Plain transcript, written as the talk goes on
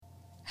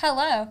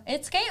Hello,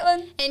 it's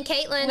Caitlin. And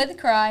Caitlin. With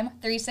Crime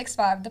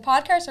 365, the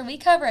podcast where we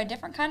cover a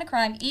different kind of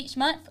crime each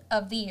month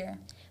of the year.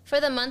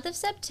 For the month of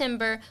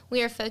September,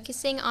 we are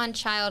focusing on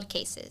child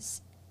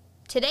cases.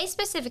 Today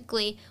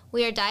specifically,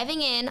 we are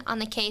diving in on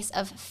the case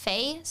of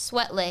Faye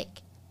Swetlick,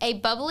 a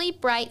bubbly,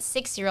 bright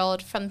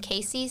 6-year-old from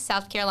Casey,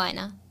 South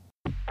Carolina.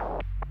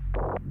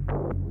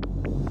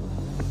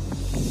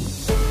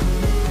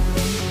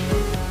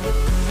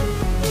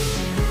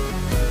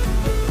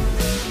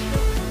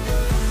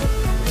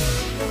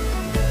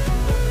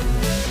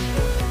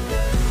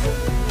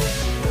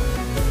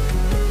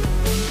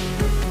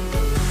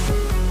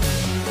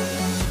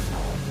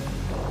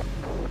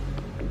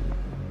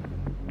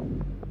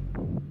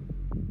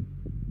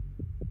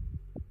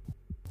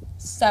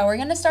 So we're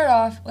going to start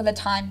off with a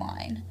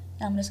timeline.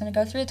 And I'm just going to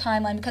go through the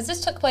timeline because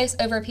this took place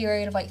over a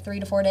period of like 3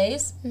 to 4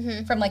 days,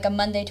 from like a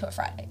Monday to a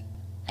Friday.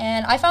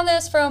 And I found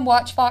this from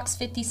Watch Fox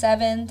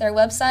 57, their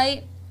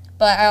website,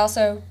 but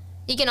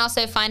You can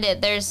also find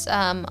it. There's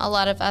a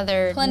lot of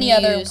other plenty news.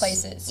 other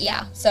places.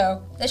 Yeah.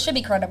 So this should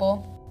be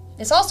credible.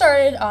 This all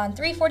started on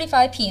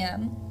 3:45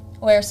 p.m.,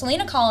 where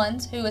Selena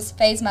Collins, who was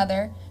Faye's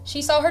mother,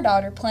 she saw her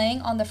daughter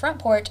playing on the front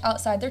porch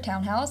outside their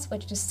townhouse,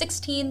 which is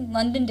 16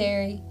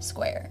 Londonderry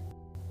Square.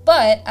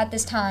 But at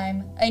this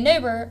time, a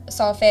neighbor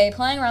saw Faye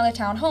playing around the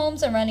town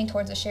homes and running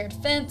towards a shared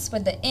fence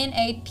with the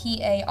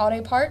NAPA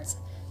Auto Parts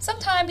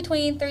sometime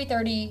between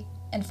 3:30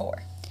 and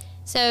 4.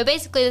 So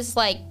basically,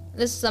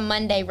 this is a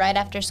Monday right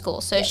after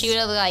school. So Yes. she would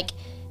have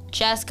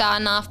just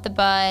gotten off the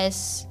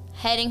bus,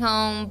 heading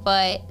home,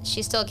 but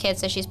she's still a kid,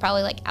 so she's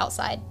probably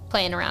outside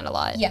playing around a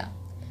lot. Yeah.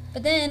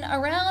 But then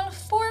around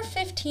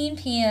 4:15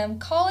 p.m.,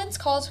 Collins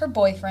calls her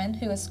boyfriend,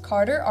 who is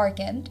Carter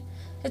Arkand,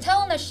 to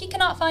tell him that she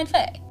cannot find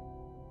Faye.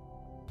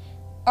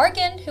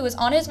 Arkand, who is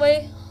on his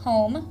way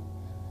home,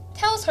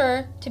 tells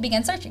her to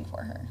begin searching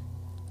for her.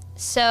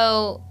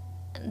 So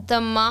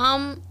the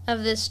mom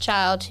of this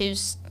child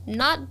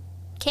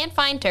can't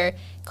find her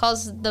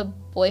calls the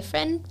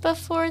boyfriend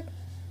before,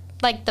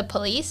 the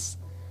police.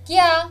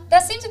 Yeah,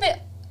 that seems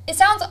it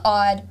sounds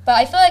odd, but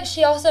I feel like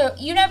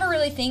you never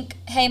really think,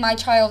 hey, my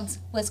child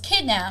was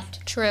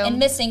kidnapped. True. And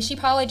missing. She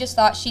probably just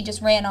thought she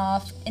just ran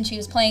off and she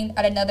was playing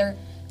at another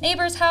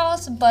neighbor's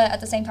house, but at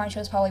the same time she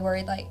was probably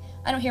worried,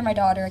 I don't hear my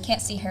daughter, I can't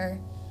see her.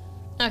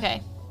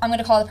 Okay. I'm going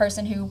to call the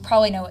person who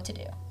probably know what to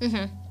do.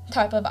 Mm-hmm.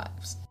 Type of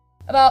vibes.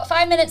 About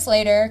 5 minutes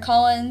later,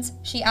 Collins,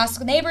 she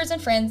asks neighbors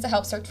and friends to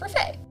help search for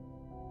Faye.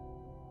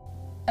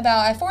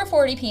 About at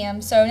 4:40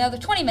 p.m., so another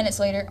 20 minutes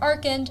later,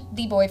 Arkand,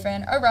 the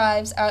boyfriend,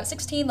 arrives at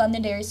 16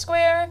 Londonderry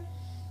Square,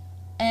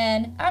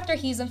 and after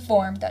he's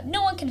informed that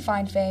no one can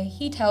find Faye,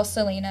 he tells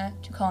Selena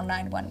to call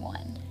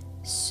 911.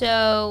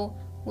 So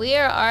we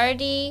are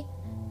already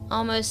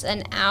almost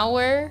an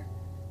hour,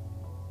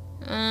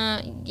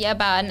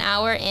 about an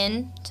hour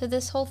into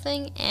this whole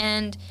thing,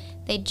 and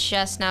they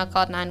just now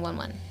called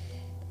 911.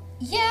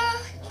 Yeah,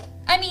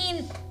 I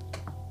mean,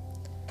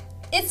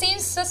 it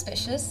seems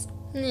suspicious.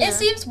 Yeah. It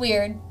seems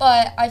weird,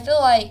 but I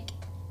feel like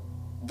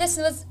this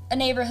was a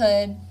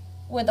neighborhood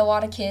with a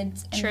lot of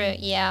kids. And True,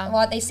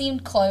 yeah. They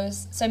seemed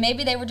close, so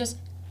maybe they were just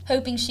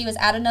hoping she was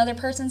at another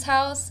person's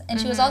house, and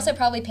she was also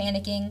probably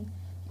panicking.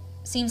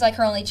 Seems like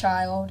her only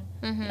child.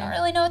 Mm-hmm. You don't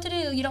really know what to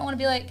do. You don't want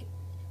to be like,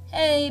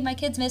 hey, my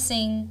kid's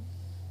missing.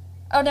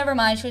 Oh, never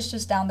mind, she was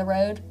just down the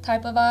road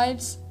type of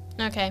vibes.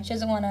 Okay. She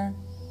doesn't want to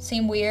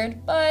seem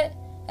weird, but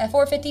at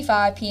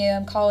 4:55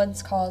 p.m.,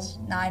 Collins calls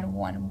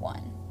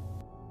 911.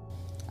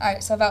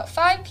 Alright, so about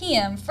 5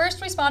 p.m.,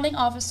 first responding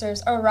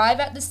officers arrive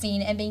at the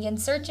scene and begin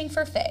searching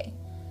for Faye,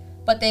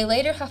 but they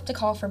later have to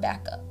call for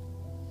backup.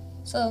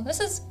 So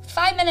this is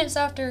 5 minutes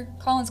after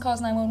Collins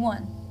calls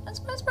 911. That's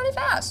pretty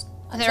fast.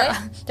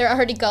 They're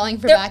already calling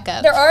for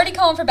backup. They're already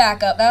calling for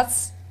backup.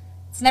 It's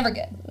never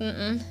good.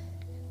 Mm-mm.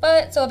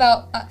 But so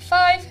about at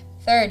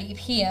 5:30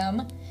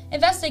 p.m.,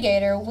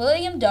 investigator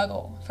William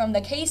Dougal from the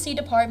KC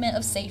Department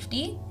of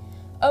Safety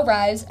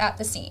arrives at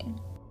the scene.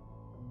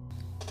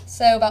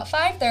 So about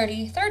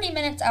 5:30, 30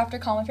 minutes after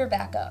calling for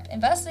backup,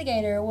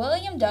 investigator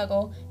William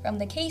Dougal from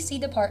the KC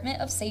Department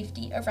of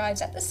Safety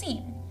arrives at the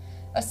scene.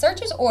 A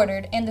search is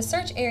ordered and the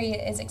search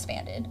area is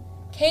expanded.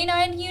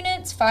 K-9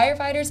 units,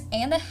 firefighters,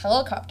 and a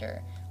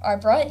helicopter are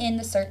brought in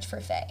to search for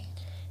Faye.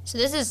 So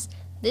this is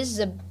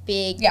a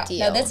big deal.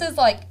 Yeah, no, this is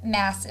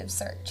massive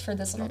search for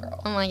this little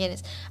girl. Oh my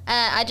goodness.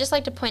 I'd just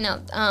like to point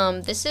out,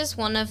 this is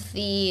one of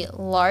the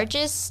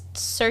largest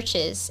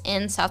searches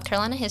in South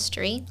Carolina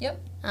history. Yep.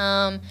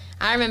 I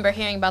remember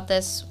hearing about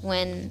this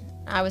when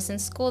I was in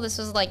school. This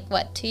was 2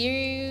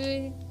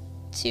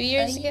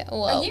 years ago?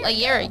 Well, a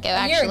year ago,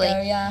 actually. A year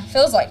ago, yeah.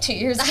 Feels like 2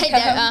 years ago.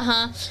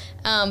 I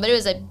know, but it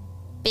was a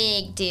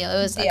big deal.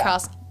 It was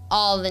across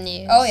all the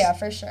news. Oh, yeah,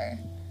 for sure.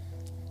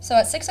 So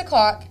at 6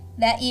 o'clock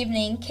that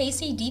evening,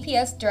 KC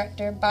DPS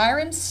Director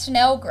Byron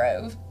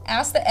Snellgrove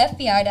asked the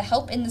FBI to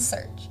help in the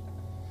search.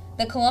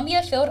 The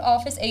Columbia Field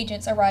Office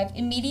agents arrived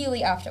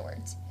immediately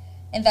afterwards.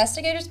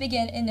 Investigators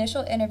begin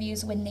initial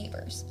interviews with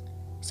neighbors.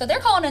 So they're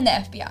calling in the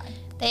FBI.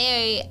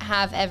 They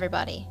have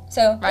everybody.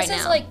 So right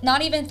this is now.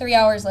 not even 3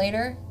 hours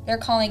later. they're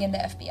calling in the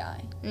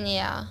FBI.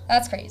 Yeah.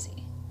 That's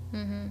crazy.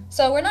 Mm-hmm.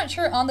 So we're not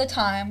sure on the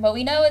time, but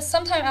we know it's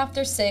sometime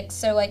after 6,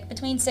 so like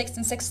between 6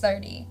 and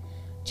 6:30.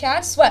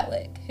 Chad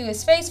Swetlick, who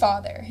is Faye's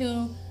father,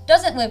 who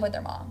doesn't live with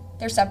their mom,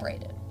 they're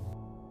separated,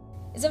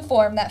 is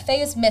informed that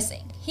Faye is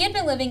missing. He had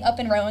been living up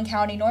in Rowan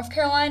County, North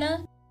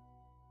Carolina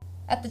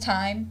at the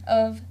time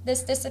of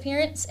this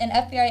disappearance, and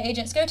FBI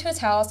agents go to his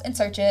house and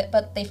search it,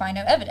 but they find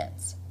no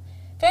evidence.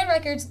 Phone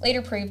records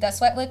later proved that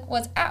Swetlick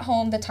was at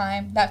home the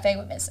time that Faye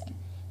went missing.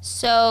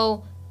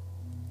 So,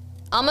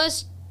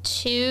 almost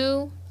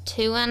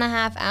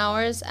 2.5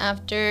 hours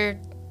after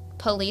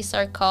police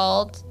are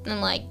called,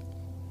 and like,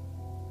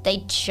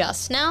 they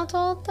just now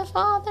told the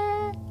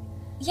father?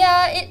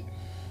 Yeah,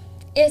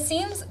 it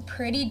seems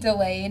pretty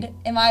delayed,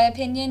 in my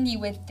opinion. You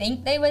would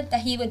think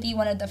that he would be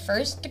one of the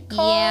first to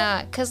call.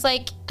 Yeah, because,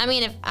 like, I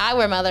mean, if I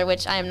were a mother,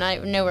 which I am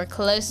not nowhere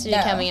close to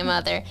becoming a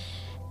mother,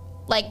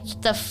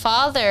 like, the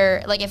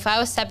father, like, if I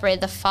was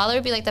separated, the father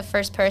would be, like, the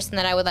first person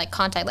that I would, like,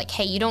 contact, like,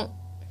 hey, you don't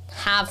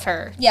have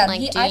her. Yeah,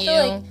 like, I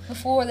feel like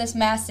before this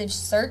massive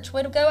search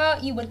would go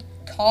out, you would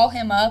call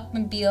him up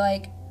and be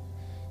like,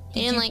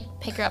 and, like,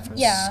 pick her up from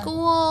Yeah.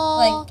 school.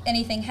 like,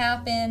 anything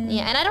happened?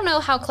 Yeah, and I don't know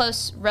how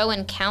close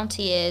Rowan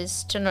County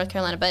is to North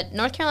Carolina, but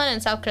North Carolina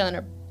and South Carolina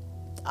are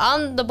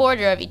on the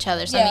border of each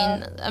other. So,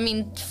 Yeah. I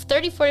mean,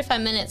 30, 45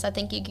 minutes, I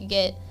think you could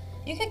get.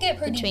 You could get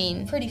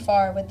Between. pretty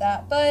far with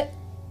that, but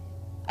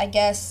I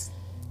guess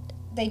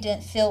they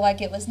didn't feel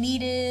like it was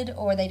needed,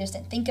 or they just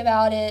didn't think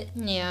about it.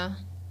 Yeah,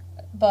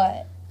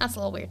 But that's a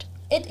little weird.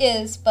 it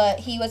is, but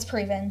he was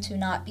proven to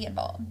not be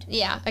involved,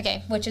 Yeah,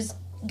 okay. which is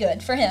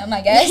good for him,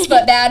 I guess,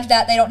 but bad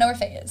that they don't know where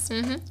Faye is.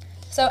 Mm-hmm.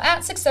 So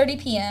at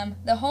 6:30 p.m.,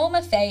 the home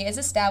of Faye is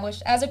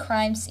established as a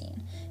crime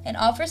scene, and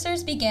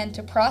officers began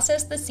to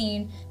process the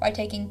scene by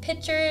taking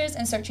pictures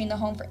and searching the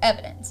home for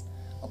evidence.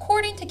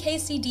 According to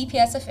KC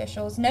DPS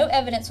officials, no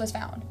evidence was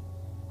found.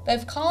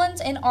 Both Collins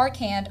and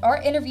Arcand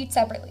are interviewed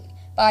separately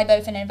by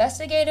both an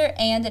investigator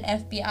and an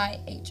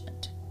FBI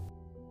agent.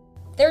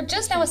 They're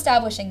just now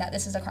establishing that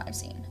this is a crime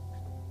scene.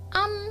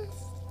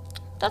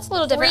 That's a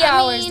little different. 3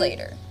 hours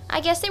later. I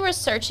guess they were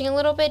searching a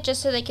little bit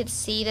just so they could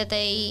see that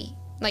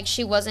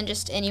she wasn't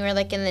just anywhere,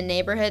 like, in the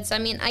neighborhoods. I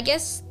mean, I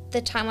guess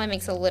the timeline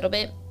makes a little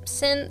bit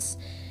sense,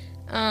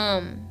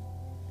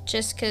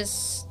 just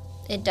because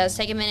it does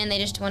take a minute, and they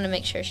just want to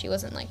make sure she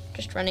wasn't, like,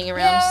 just running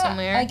around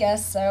somewhere. I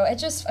guess so. I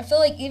feel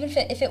like even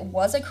if it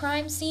was a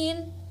crime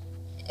scene,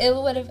 it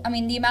would have,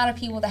 the amount of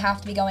people that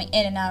have to be going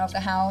in and out of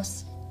the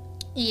house.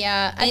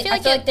 Yeah, I feel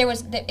like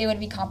it would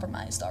be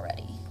compromised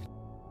already.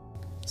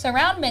 So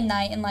around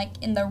midnight, and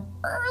like in the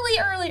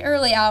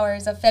early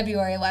hours of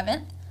February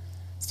 11th,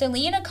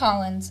 Selena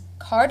Collins,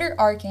 Carter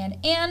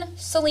Arcand, and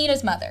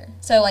Selena's mother,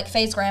 so like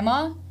Faye's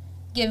grandma,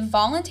 give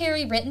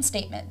voluntary written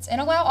statements and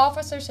allow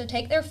officers to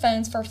take their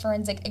phones for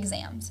forensic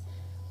exams.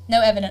 No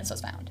evidence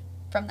was found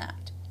from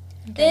that.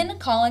 Okay. Then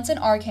Collins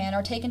and Arcand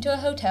are taken to a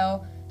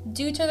hotel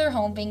due to their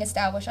home being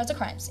established as a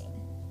crime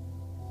scene.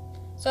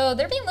 So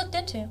they're being looked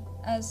into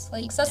as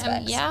like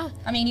suspects. Yeah.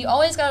 You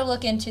always got to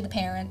look into the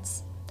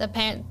parents.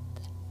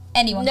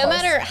 Anyone no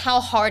close. matter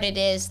how hard it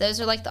is, those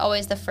are like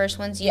always the first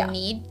ones you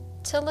need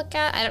to look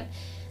at.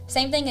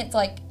 Same thing. It's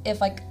like if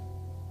like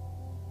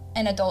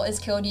an adult is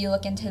killed, you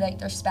look into like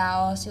their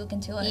spouse, you look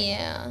into like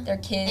their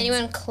kids,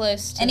 anyone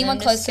close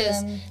to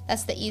them.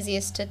 That's the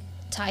easiest to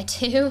tie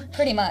to.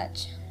 Pretty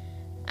much.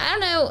 I don't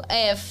know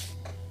if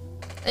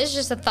it's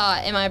just a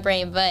thought in my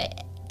brain,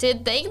 but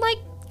did they like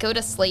go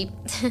to sleep?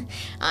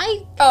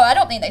 I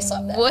don't think they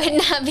slept. Would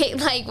not be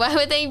like. Why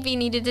would they be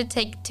needed to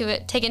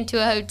taken to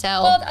a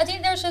hotel? Well, I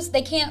think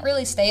they can't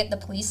really stay at the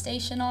police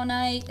station all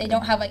night. They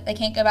don't have they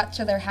can't go back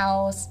to their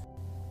house.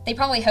 They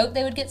probably hoped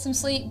they would get some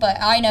sleep, but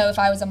I know if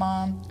I was a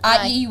mom,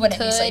 you wouldn't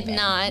be sleeping.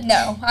 Not.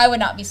 No, I would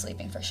not be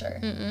sleeping for sure.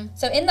 Mm-mm.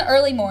 So in the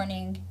early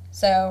morning,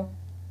 so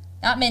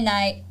not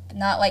midnight,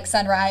 not like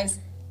sunrise,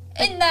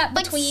 in that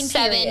between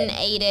 7, period,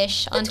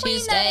 8-ish on between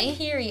Tuesday. That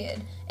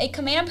period, a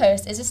command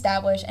post is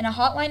established and a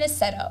hotline is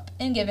set up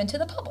and given to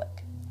the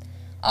public.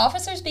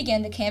 Officers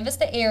begin to canvass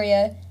the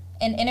area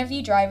and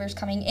interview drivers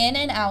coming in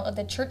and out of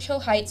the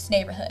Churchill Heights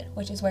neighborhood,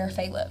 which is where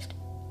Faye lived.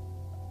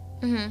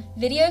 Mm-hmm.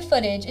 Video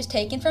footage is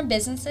taken from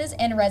businesses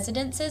and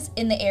residences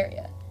in the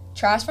area.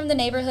 Trash from the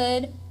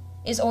neighborhood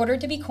is ordered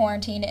to be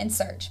quarantined and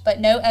searched, but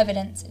no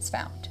evidence is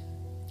found.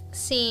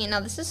 See, now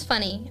this is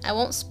funny. I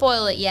won't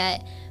spoil it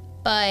yet,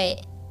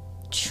 but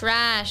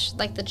trash,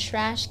 like the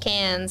trash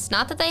cans,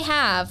 not that they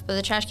have, but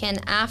the trash can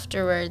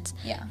afterwards,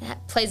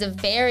 plays a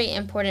very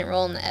important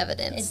role in the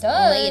evidence. It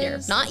does. Later.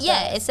 Not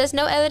yet. It says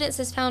no evidence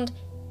is found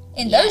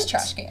in those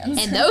trash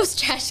cans. In those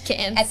trash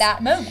cans. At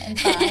that moment in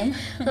time.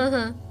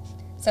 Uh-huh.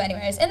 So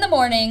anyways, in the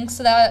morning,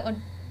 so that would,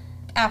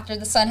 after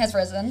the sun has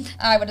risen,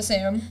 I would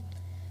assume,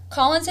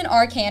 Collins and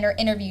Arcand are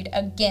interviewed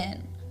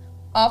again.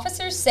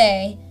 Officers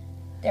say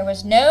there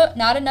was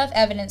not enough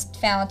evidence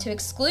found to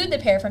exclude the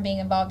pair from being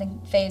involved in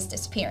Faye's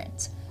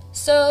disappearance.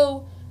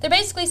 So they're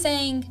basically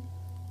saying,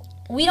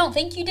 we don't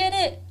think you did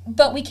it,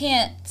 but we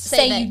can't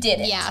say you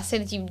did it. Yeah, say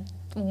that you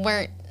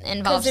weren't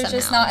involved because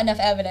there's somehow. just not enough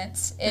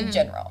evidence in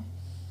general.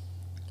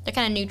 They're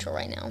kind of neutral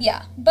right now.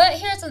 Yeah, but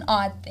here's an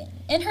odd thing.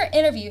 In her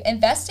interview,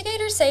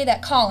 investigators say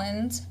that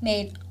Collins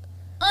made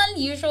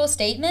unusual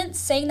statements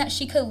saying that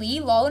she could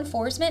lead law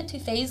enforcement to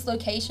Faye's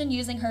location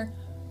using her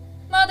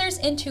mother's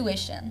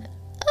intuition.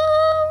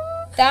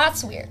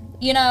 That's weird.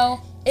 You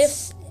know,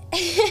 if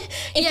Yeah.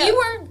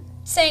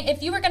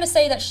 if you were going to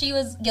say that she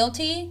was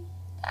guilty,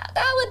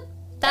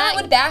 that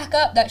would back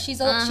up that she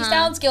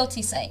sounds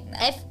guilty saying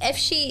that. If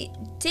she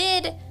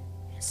did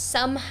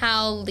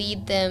somehow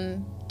lead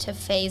them to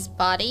Faye's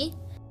body,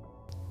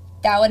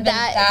 that would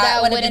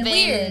have been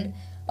weird.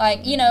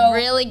 Like, you know,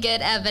 really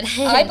good evidence.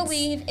 I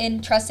believe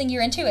in trusting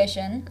your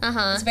intuition.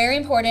 It's very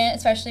important,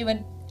 especially with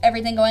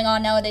everything going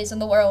on nowadays in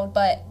the world.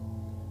 But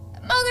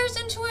mother's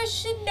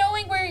intuition,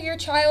 knowing where your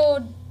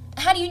child,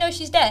 how do you know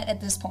she's dead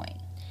at this point?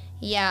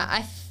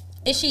 Yeah,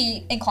 Is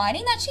she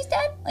inclining that she's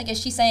dead? Like, is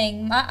she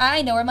saying,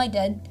 I know where my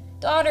dead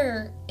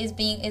daughter is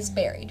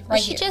buried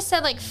right she here? just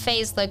said like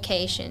Faye's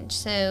location,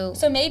 so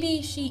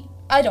maybe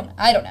I don't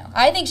know.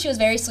 I think she was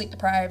very sleep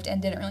deprived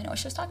and didn't really know what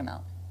she was talking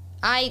about.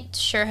 I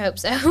sure hope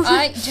so.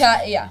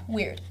 Yeah,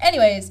 weird.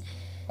 Anyways,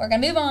 we're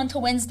going to move on to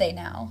Wednesday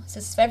now. This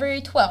is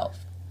February 12th.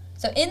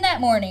 So in that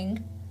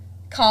morning,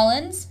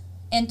 Collins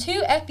and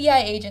 2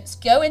 FBI agents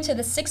go into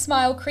the 6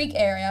 Mile Creek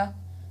area,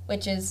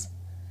 which is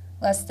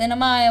less than a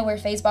mile where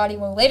Faye's body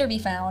will later be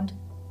found,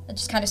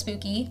 which is kind of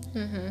spooky.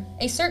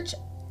 A search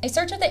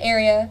of the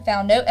area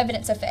found no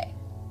evidence of Faye.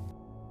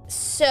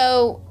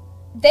 So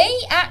they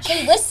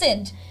actually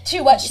listened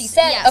to what she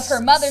said Yes. of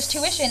her mother's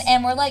tuition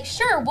and were like,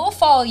 sure, we'll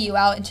follow you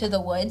out into the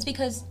woods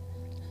because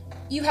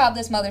you have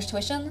this mother's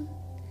tuition.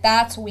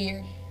 That's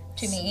weird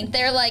to me.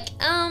 they're like,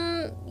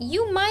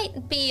 you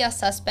might be a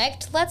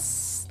suspect.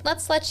 Let's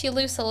let you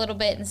loose a little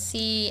bit and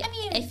see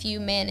if you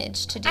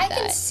manage to do that. I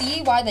can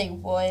see why they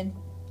would.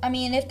 I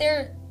mean, if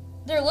they're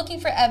looking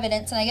for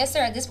evidence, and I guess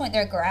at this point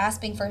they're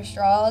grasping for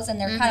straws, and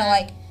they're kind of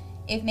like,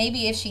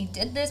 if she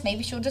did this,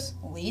 maybe she'll just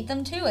lead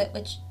them to it,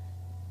 which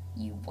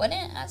you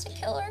wouldn't as a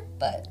killer.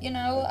 But you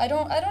know, I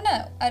don't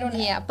know.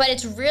 Yeah, but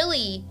it's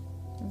really,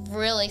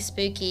 really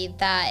spooky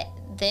that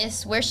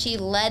where she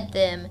led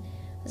them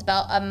was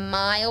about a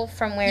mile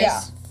from where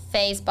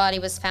Faye's body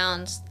was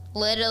found,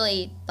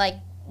 literally like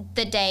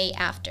the day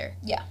after.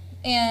 Yeah,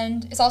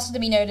 and it's also to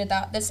be noted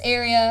that this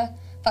area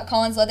that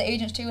Collins led the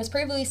agents to was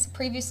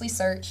previously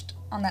searched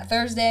on that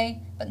Thursday,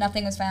 but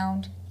nothing was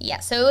found. Yeah,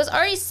 so it was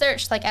already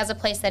searched like as a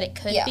place that it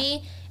could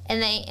be,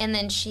 and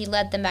then she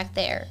led them back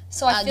there.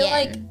 So I feel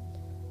like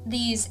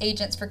these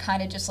agents were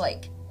kind of just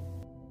like,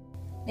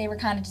 they were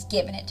kind of just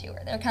giving it to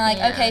her. They're kind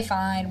of like, okay,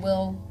 fine,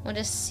 we'll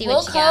just see we'll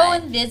what you go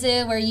got. and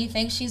visit where you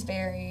think she's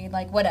buried,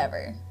 like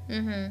whatever.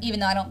 Even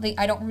though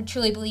I don't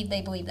truly believe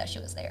they believe that she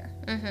was there.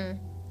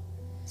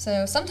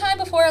 So sometime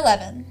before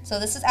 11. So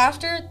this is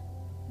after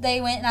they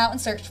went out and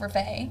searched for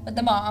Faye with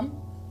the mom.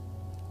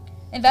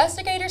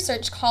 Investigators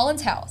searched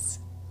Collins' house.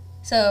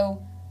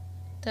 So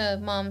The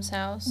mom's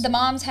house. the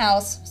mom's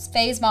house,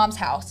 Faye's mom's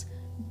house.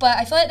 But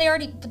I feel like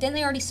didn't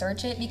they already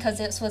search it because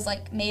this was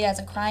like made as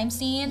a crime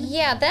scene?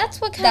 Yeah,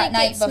 that's what kind That of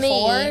night gets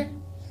before? me.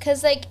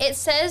 Because like it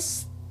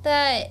says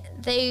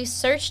that they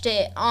searched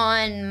it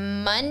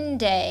on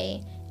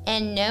Monday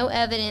and no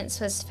evidence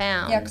was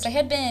found. Yeah, because I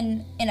had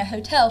been in a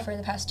hotel for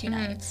the past 2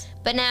 nights.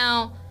 But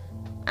now,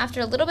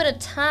 after a little bit of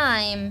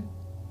time,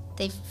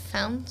 they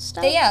found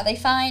stuff. They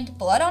find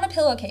blood on a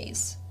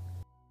pillowcase.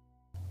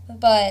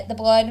 But the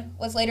blood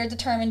was later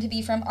determined to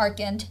be from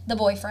Arkand, the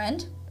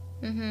boyfriend.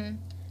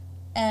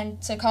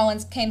 And so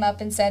Collins came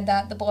up and said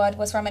that the blood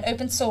was from an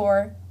open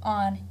sore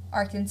on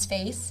Arkand's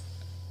face,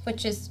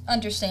 which is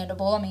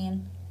understandable. I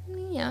mean,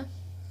 Yeah.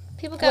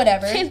 People got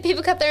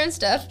their own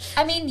stuff.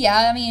 I mean,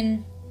 yeah, I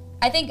mean,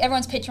 I think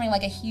everyone's picturing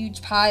like a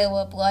huge pile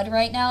of blood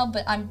right now,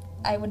 but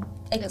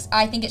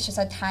I think it's just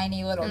a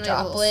tiny little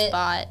droplet. Little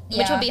spot,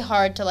 which would be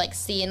hard to like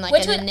see in like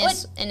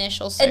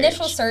initial search.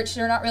 Initial search,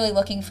 they're not really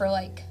looking for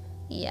like.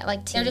 Yeah,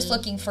 like They're just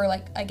looking for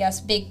like, I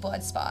guess, big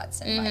blood spots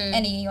and like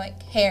any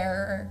like hair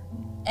or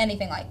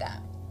anything like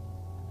that.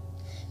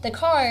 The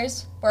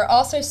cars were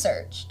also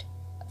searched,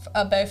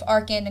 of both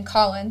Arkand and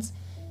Collins,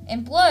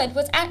 and blood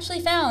was actually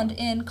found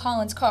in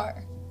Collins'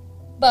 car,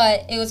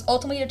 but it was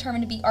ultimately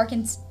determined to be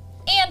Arkand's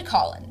and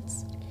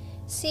Collins.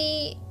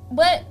 See,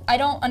 What I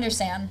don't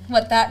understand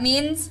what that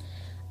means.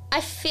 I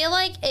feel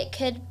like it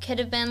could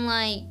have been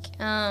like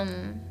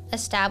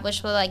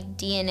established with like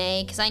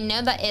DNA, because I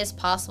know that is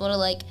possible to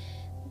like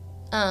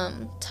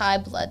tie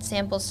blood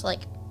samples to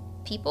like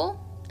people.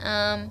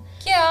 Yeah.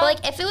 But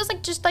like if it was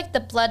like just like the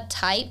blood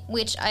type,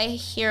 which I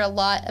hear a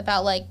lot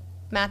about like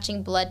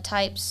matching blood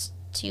types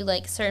to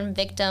like certain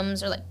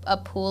victims or like a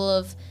pool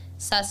of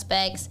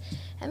suspects.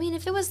 I mean,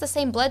 if it was the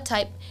same blood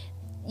type,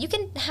 you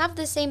can have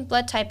the same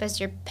blood type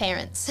as your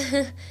parents.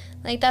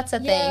 Like that's a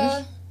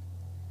thing.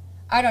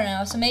 I don't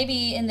know. So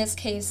maybe in this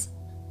case,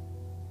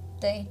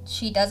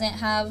 she doesn't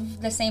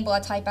have the same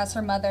blood type as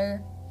her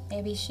mother.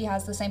 Maybe she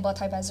has the same blood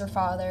type as her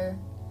father.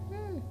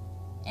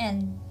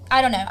 And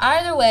I don't know.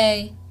 Either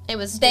way, it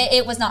was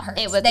not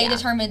hers. They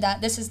determined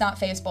that this is not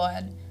Faye's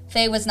blood.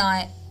 Faye was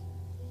not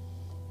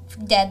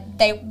dead.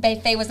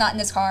 Faye was not in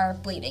this car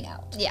bleeding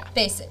out. Yeah.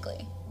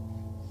 Basically.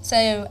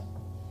 So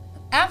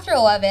after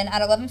 11,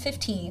 at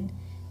 11:15,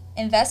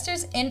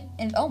 investigators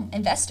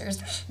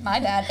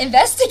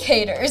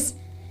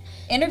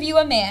interview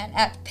a man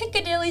at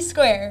Piccadilly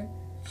Square.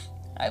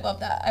 I love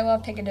that. I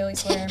love Piccadilly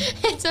Square.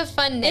 It's a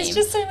fun name. It's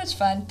just so much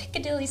fun.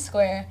 Piccadilly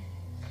Square.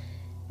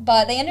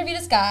 But they interview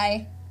this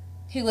guy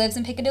who lives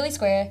in Piccadilly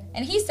Square,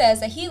 and he says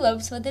that he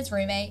lives with his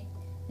roommate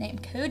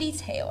named Cody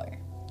Taylor.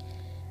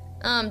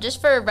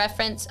 Just for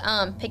reference,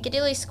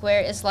 Piccadilly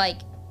Square is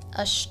like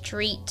a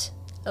street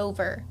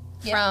over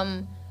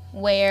from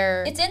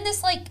where... It's in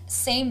this, like,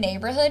 same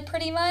neighborhood,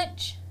 pretty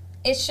much.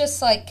 It's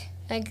just, like...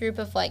 a group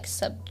of, like,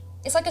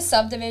 It's like a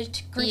subdivision,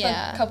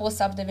 a couple of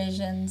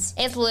subdivisions.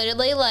 It's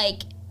literally,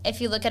 like, if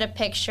you look at a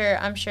picture,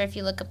 I'm sure if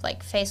you look up,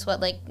 like, Faye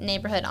Sweatlick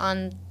neighborhood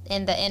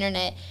in the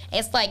internet,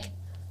 it's, like,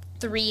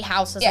 3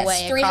 houses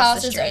away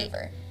across the street. 3 houses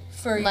over.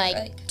 For,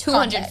 like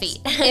 200 context,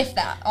 feet. If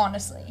that,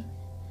 honestly.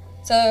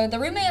 So the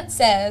roommate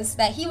says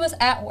that he was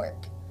at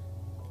work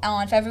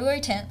on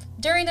February 10th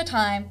during the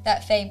time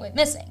that Faye went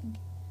missing.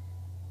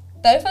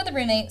 Both of the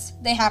roommates,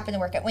 they happen to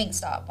work at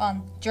Wingstop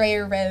on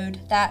Dreher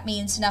Road. That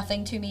means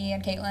nothing to me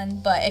and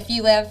Caitlin, but if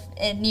you live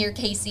near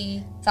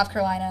Casey, South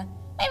Carolina,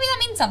 maybe that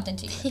means something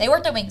to you. They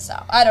worked at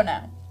Wingstop. I don't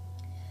know.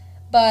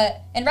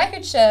 But, and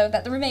records show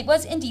that the roommate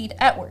was indeed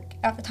at work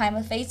at the time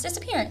of Faye's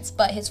disappearance,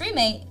 but his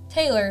roommate,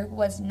 Taylor,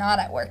 was not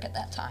at work at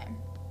that time.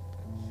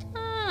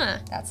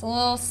 That's a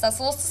little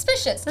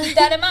suspicious. Keep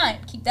that in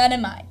mind. Keep that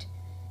in mind.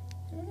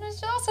 And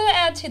to also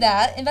add to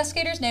that,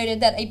 investigators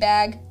noted that a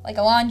bag, like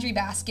a laundry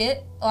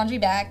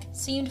bag,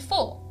 seemed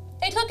full.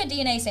 They took a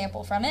DNA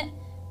sample from it,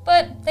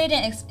 but they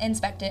didn't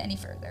inspect it any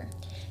further.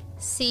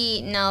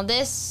 See, now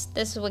this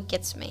is what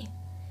gets me.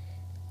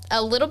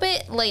 A little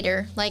bit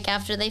later, like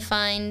after they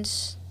find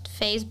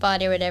Faye's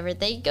body or whatever,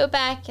 they go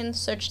back and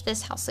search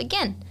this house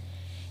again.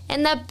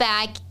 And the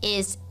bag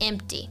is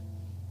empty.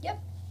 Yep.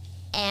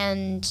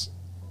 And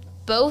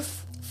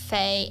both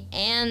Faye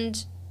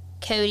and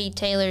Cody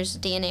Taylor's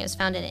DNA was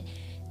found in it.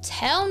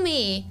 Tell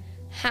me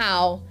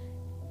how,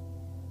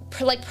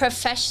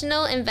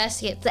 professional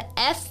investigators, the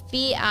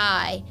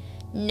FBI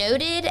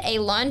noted a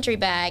laundry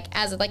bag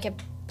as like a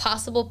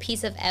possible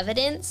piece of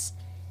evidence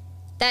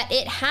that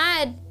it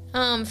had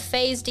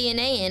Faye's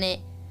DNA in it,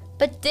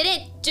 but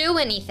didn't do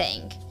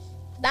anything.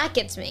 That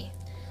gets me.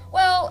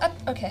 Well,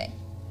 okay.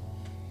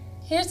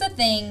 Here's the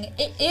thing.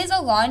 It is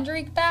a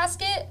laundry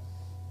basket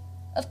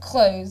of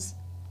clothes.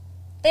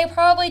 They're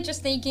probably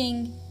just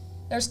thinking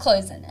there's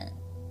clothes in it.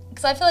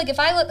 Because I feel like if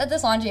I looked at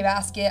this laundry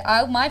basket,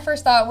 my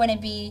first thought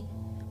wouldn't be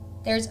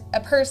there's a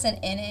person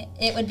in it.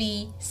 It would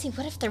be... See,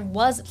 what if there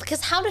was?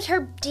 Because how did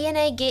her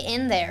DNA get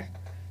in there?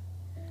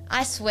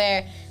 I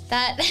swear,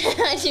 that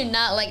I do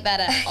not like that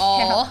at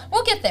all. Yeah,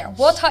 we'll get there.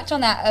 We'll touch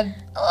on that a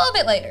little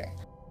bit later.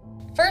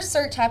 First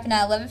search happened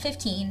at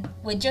 11:15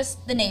 with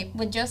just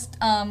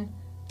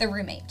the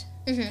roommate.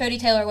 Mm-hmm. Cody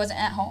Taylor wasn't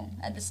at home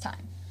at this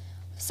time.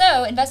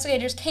 So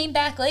investigators came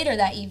back later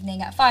that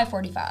evening at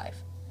 5:45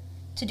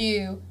 to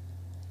do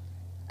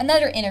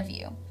another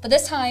interview, but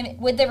this time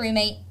with the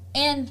roommate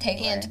and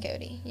Taylor. And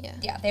Cody, yeah.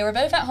 Yeah, they were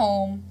both at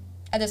home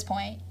at this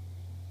point.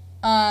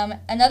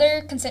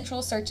 Another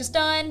consensual search is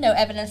done. No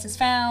evidence is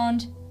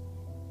found.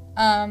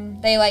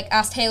 They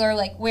asked Taylor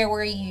where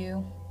were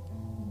you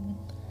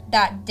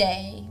that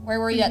day? Where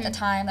were you at the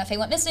time that Faye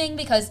went missing?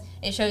 Because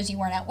it shows you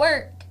weren't at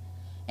work.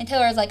 And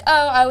Taylor was like,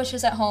 oh, I was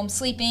just at home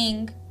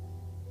sleeping.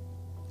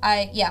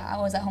 I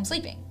was at home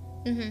sleeping.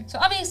 Mm-hmm. So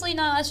obviously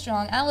not a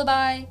strong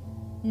alibi.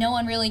 No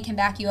one really can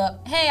back you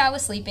up. Hey, I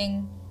was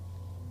sleeping.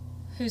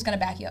 Who's gonna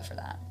back you up for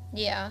that?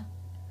 Yeah.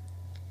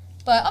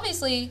 But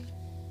obviously,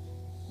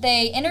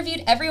 they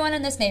interviewed everyone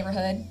in this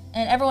neighborhood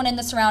and everyone in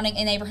the surrounding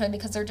neighborhood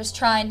because they're just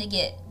trying to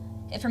get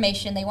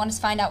information. They want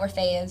to find out where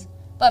Faye is.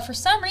 But for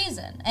some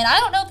reason, and I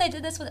don't know if they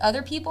did this with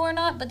other people or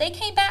not, but they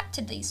came back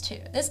to these two,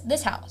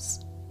 this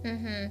house.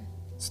 Mm-hmm.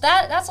 So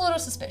that's a little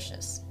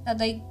suspicious that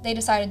they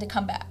decided to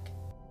come back.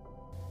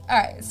 All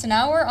right, so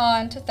now we're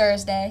on to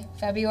Thursday,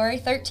 February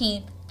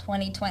 13th,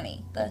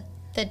 2020.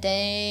 The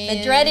day.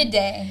 The dreaded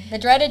day. The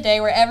dreaded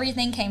day where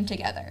everything came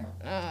together.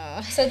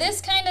 So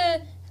this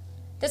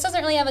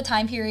doesn't really have a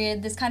time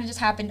period. This kind of just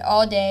happened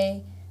all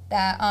day.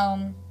 That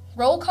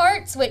roll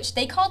carts, which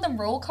they call them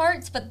roll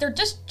carts, but they're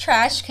just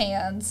trash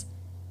cans,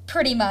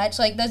 pretty much.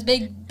 Like those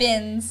big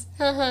bins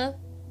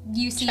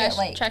you see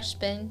at trash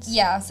bins.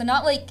 Yeah, so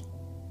not like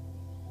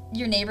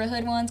your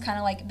neighborhood ones, kind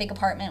of like big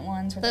apartment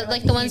ones.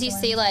 Like the ones you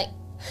see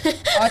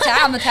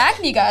I'm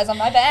attacking you guys on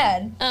my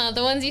bad.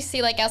 The ones you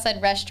see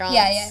outside restaurants.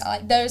 Yeah,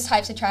 like those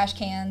types of trash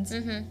cans.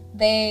 Mm-hmm.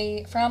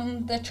 They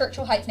from the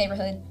Churchill Heights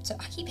neighborhood. So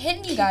I keep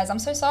hitting you guys. I'm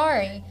so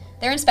sorry.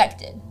 They're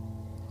inspected.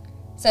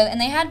 So and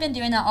they had been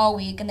doing that all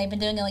week, and they've been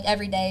doing it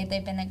every day.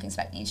 They've been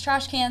inspecting these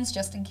trash cans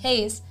just in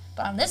case.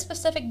 But on this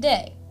specific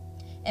day,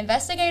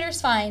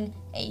 investigators find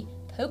a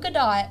polka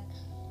dot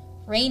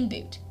rain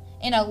boot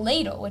in a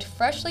ladle with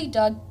freshly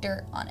dug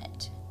dirt on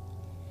it.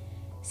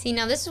 See,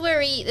 now this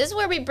is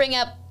where we bring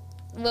up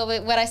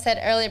what I said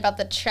earlier about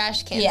the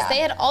trash cans. Yeah. They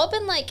had all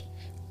been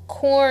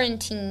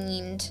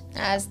quarantined,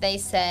 as they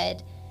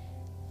said,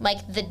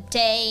 like the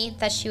day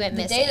that she went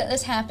The missing. day that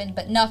this happened,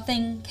 but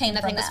nothing came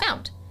Nothing from was that.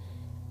 found.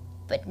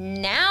 But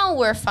now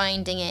we're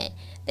finding it.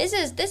 This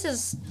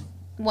is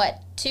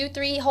what,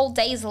 2-3 whole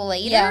days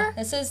later? Yeah,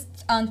 this is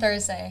on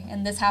Thursday,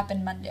 and this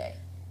happened Monday.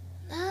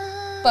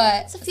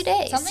 But it's a few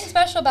days. Something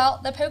special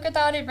about the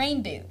polka-dotted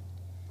rain boot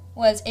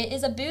was it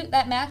is a boot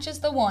that matches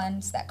the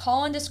ones that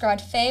Colin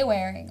described Faye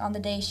wearing on the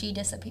day she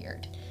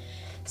disappeared.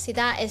 See,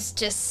 that is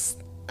just,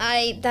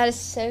 that is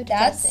so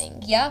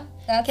depressing.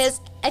 That's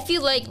Because if you,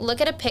 like,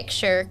 look at a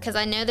picture, because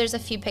I know there's a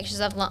few pictures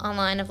of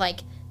online of,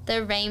 like,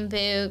 the rain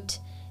boot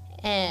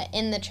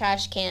in the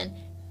trash can,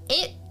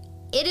 it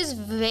is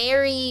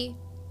very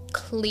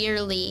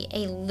clearly a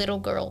little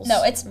girl's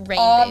no, it's rain boot.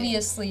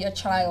 obviously a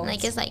child's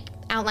Like, it's, like,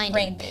 outlined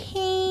rain in boot.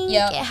 pink.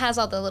 Yep. It has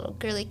all the little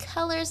girly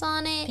colors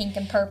on it. pink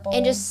and purple.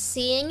 And just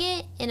seeing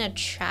it in a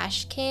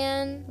trash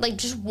can, like,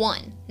 just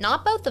one,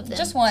 not both of them.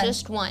 Just one.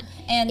 Just one.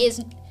 and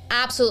Is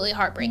absolutely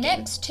heartbreaking.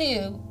 next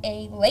to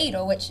a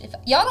ladle, which if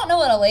y'all don't know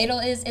what a ladle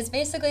is, it's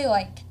basically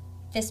like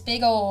this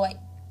big old like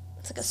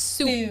It's like a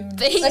soup spoon.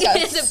 thing. It's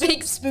like It's a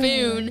big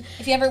spoon.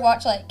 If you ever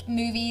watch like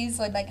movies,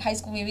 like high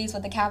school movies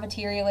with the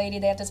cafeteria lady,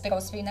 they have this big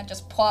old spoon that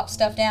just plops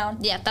stuff down.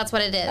 Yeah, that's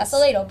what it is. That's a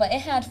ladle, but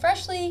it had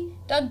freshly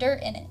dug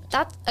dirt in it.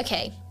 That's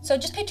okay. So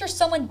just picture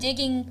someone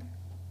digging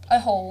a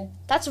hole.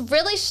 That's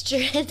really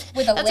strange.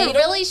 With a That's a ladle?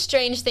 really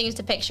strange thing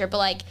to picture, but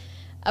like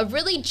a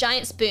really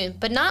giant spoon,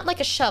 but not like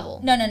a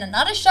shovel. No,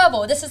 not a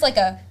shovel. This is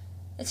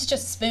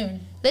just a spoon.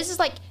 This is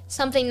like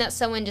something that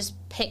someone just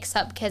picks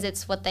up because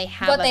it's what they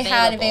have. What they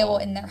had available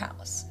in their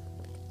house.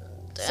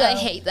 So- I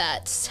hate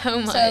that so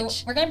much.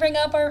 So we're going to bring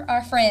up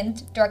our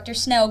friend, Director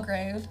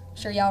Snellgrove. I'm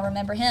sure y'all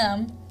remember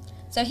him.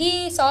 So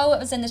he saw what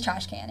was in this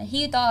trash can, and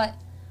he thought,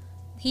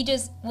 he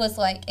just was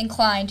like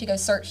inclined to go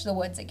search the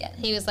woods again.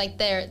 He was like,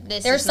 there's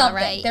There's not something.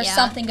 right. There's yeah.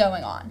 something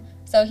going on.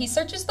 So he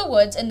searches the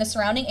woods in the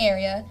surrounding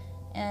area,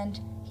 and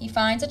he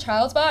finds a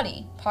child's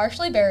body,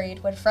 partially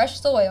buried with fresh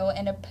soil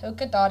and a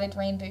polka-dotted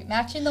rain boot,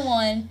 matching the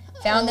one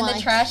found in Oh the my-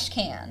 trash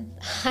can.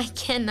 I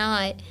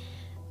cannot.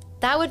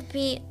 That would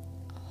be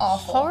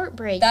Awful.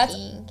 heartbreaking. That's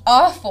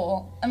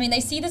awful. I mean, they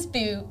see this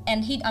boot,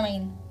 and he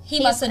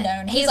He's- must have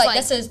known. He's he's like,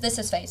 like- this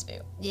is Faye's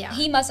boot. Yeah.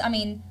 He must. I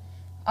mean,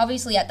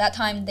 obviously at that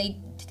time they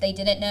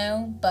didn't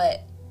know,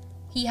 but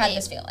he had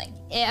this feeling.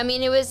 I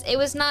mean, it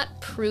was not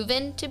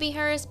proven to be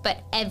hers,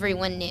 but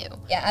everyone knew.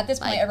 Yeah. At this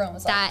point, Like, everyone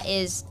was like, that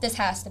is this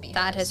has to be.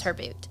 that hers. is her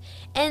boot.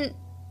 And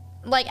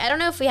like, I don't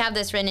know if we have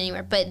this written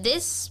anywhere, but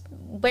this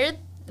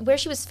where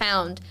she was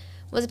found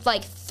was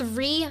like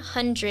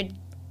 300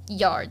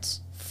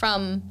 yards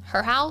from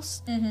her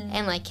house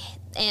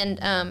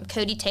and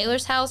Cody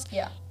Taylor's house.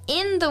 Yeah.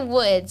 In the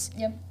woods.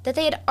 Yep. That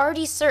they had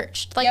already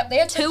searched like Yep, they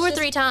had 2 searched or this-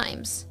 3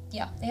 times.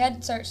 Yeah, they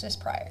had searched this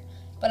prior.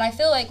 But I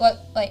feel like what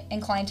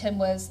inclined him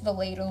was the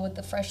ladle with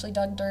the freshly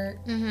dug dirt.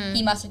 Mm-hmm.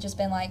 He must have just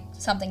been like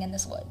something in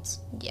this woods.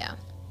 Yeah.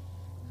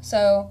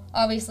 So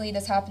obviously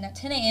this happened at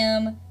 10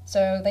 a.m.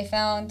 So they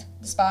found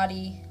this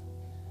body.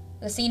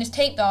 The scene is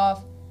taped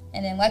off,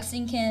 and then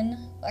Lexington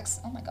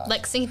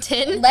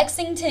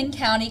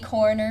County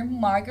Coroner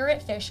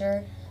Margaret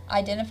Fisher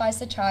identifies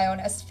the child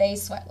as Faye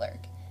Sweatlerk.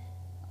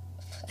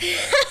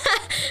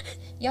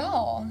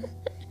 Y'all,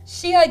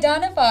 she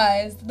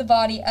identifies the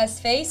body as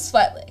Faye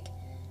Sweatlick,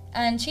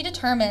 and she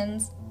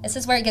determines, this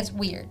is where it gets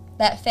weird,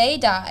 that Faye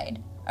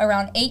died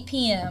around 8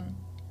 p.m.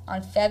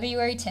 on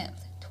February 10th,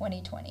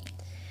 2020.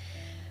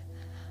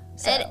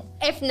 So, And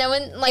if no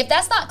one like if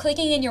that's not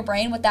clicking in your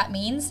brain what that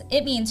means,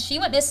 it means she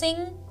went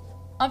missing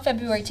on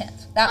February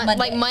 10th, that Monday.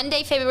 like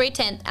Monday, February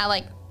 10th at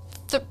like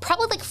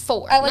probably like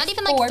 4. At Not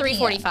even 4 like p.m.,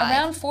 3:45.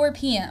 Around 4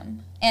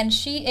 p.m. And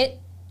it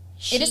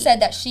is said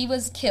that she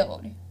was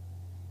killed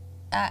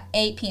at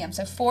 8 p.m.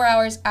 So 4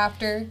 hours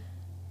after.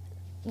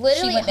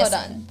 Literally, went hold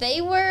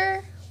missing.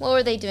 on. What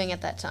were they doing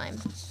at that time?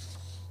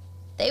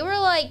 They were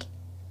like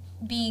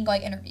Being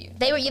like interviewed.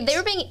 they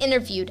were being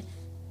interviewed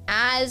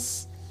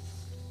as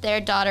their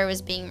daughter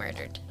was being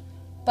murdered.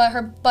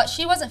 But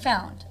she wasn't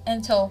found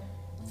until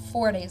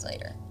 4 days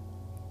later.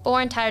 4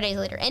 entire days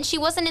later, and she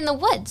wasn't in the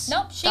woods.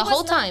 Nope, she the was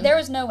whole not- time. There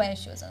was no way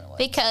she was in the woods.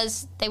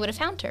 Because they would have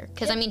found her.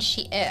 Because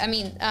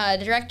Yep.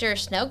 the director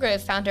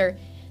Snellgrove found her.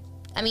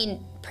 I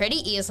mean, pretty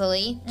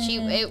easily. She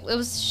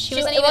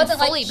wasn't even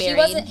fully buried. She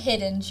wasn't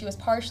hidden. She was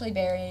partially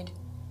buried.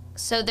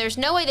 So there's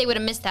no way they would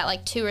have missed that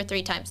like 2 or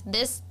 3 times.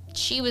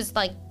 She was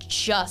like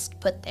just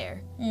put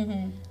there.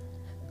 Mm-hmm.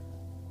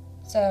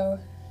 So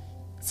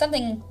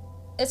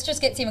this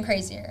just gets even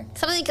crazier.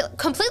 Something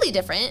completely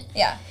different.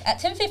 Yeah, at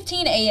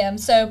 10:15 a.m.,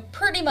 so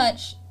pretty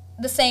much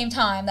the same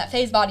time that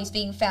Faye's body's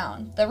being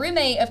found, the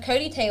roommate of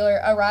Cody Taylor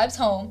arrives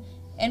home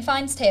and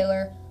finds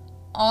Taylor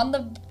on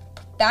the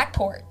back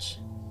porch.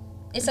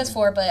 It says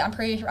floor, but I'm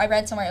pretty sure I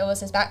read somewhere it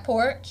was his back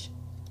porch,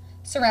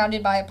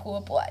 surrounded by a pool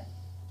of blood.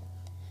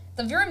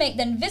 The roommate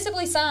then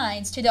visibly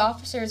signs to the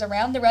officers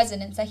around the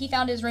residence that he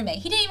found his roommate.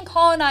 He didn't even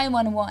call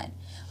 911.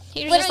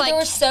 He was Literally, just like, there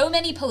were so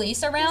many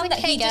police around like, that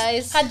he "Hey,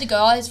 just guys." had to go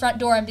out his front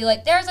door and be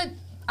like,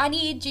 I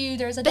need you,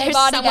 there's a dead There's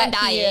body someone back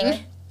dying. here.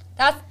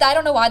 I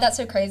don't know why that's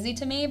so crazy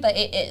to me, but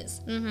it is.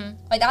 Mm-hmm.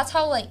 Like, that's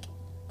how, like,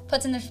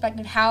 puts into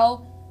perspective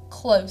how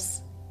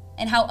close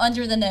and how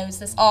under the nose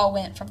this all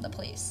went from the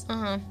police.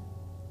 Uh-huh.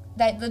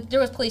 There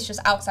was police just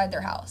outside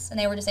their house, and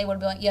they were just able to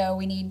be like, yo,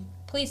 we need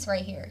police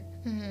right here.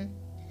 Mm-hmm.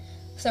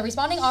 So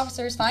responding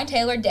officers find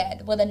Taylor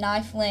dead with a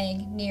knife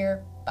laying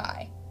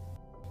nearby.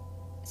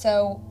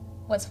 So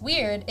what's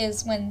weird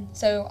is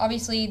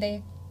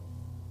obviously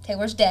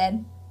Taylor's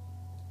dead.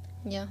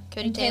 Yeah,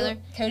 Cody Taylor.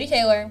 Cody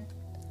Taylor.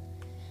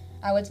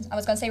 I was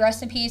gonna say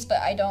rest in peace, but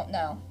I don't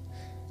know.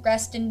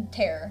 Rest in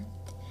terror.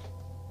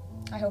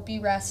 I hope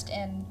you rest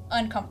in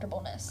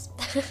uncomfortableness.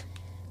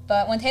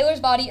 But when Taylor's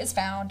body is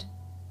found,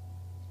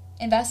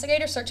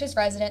 investigators search his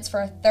residence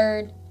for a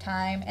third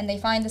time, and they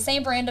find the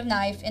same brand of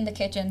knife in the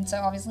kitchen. So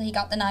obviously he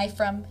got the knife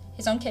from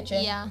his own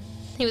kitchen. Yeah,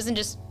 he wasn't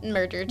just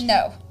murdered.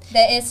 No,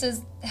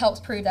 this helps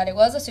prove that it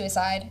was a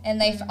suicide. And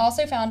they've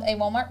also found a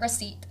Walmart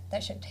receipt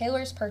that showed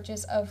Taylor's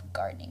purchase of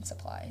gardening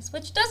supplies,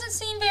 which doesn't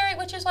seem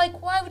which is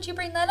like, why would you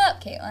bring that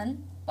up, Caitlin?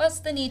 What's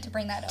the need to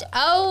bring that up?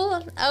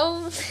 Oh.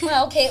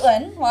 Well,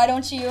 Caitlin, why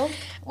don't you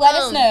let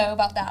us know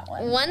about that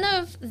one? One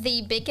of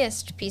the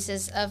biggest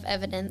pieces of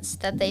evidence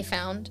that they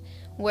found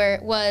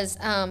was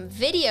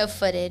video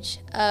footage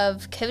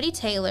of Cody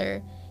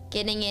Taylor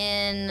getting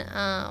in...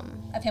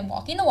 of him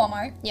walking to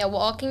Walmart. Yeah,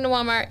 walking to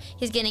Walmart.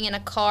 He's getting in a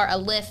car, a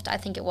Lyft, I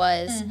think it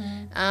was.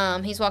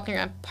 Mm-hmm. He's walking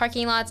around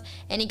parking lots,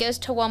 and he goes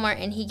to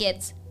Walmart, and he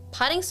gets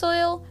potting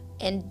soil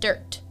and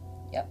dirt.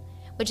 Yep.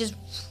 Which is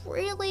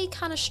really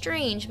kind of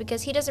strange,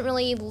 because he doesn't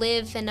really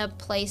live in a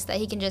place that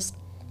he can just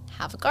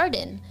have a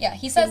garden. Yeah,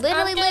 he says,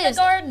 literally I'm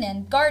going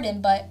to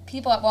garden, but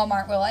people at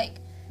Walmart were like,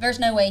 there's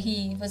no way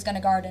he was going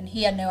to garden.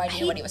 He had no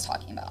idea what he was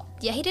talking about.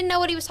 Yeah, he didn't know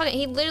what he was talking.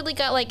 He literally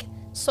got, like,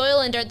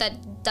 soil and dirt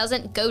that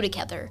doesn't go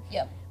together.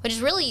 Yep. Which is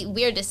really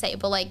weird to say,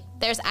 but, like,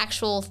 there's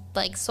actual,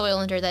 like, soil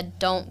and dirt that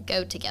don't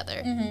go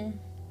together. Mm-hmm.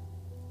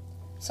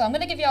 So I'm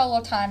going to give you all a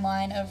little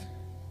timeline of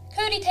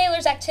Cody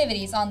Taylor's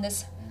activities on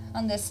this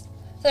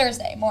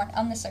Thursday.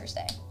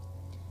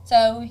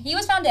 So he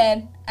was found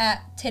dead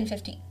at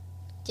 10:15.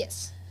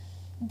 Yes.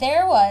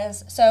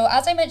 So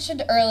as I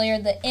mentioned earlier,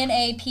 the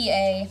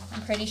NAPA,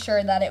 I'm pretty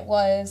sure that it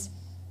was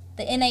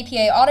the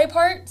NAPA Auto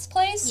Parts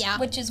place, Yeah.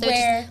 which is So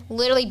where... it just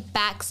literally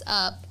backs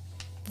up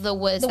the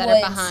woods The that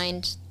woods. are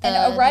behind the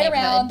and right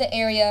neighborhood. around the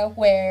area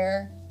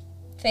where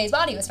Faye's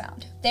body was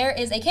found. There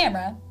is a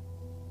camera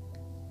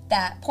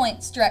that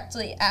points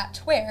directly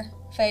at where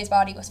Faye's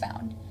body was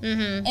found.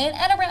 Mm-hmm. And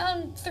at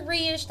around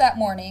 3-ish that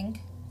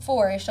morning,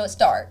 4-ish, so it's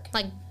dark,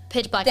 Like,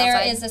 pitch black there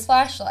outside. is this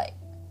flashlight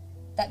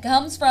that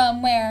comes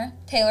from where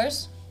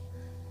Taylor's...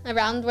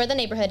 Around where the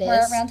neighborhood is.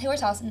 around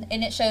Taylor's house, and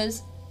it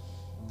shows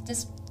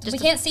this... Just we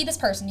can't see this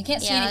person. You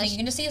can't see Yeah, anything. You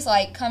can just see this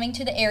light coming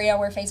to the area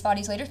where Faye's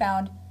body is later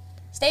found,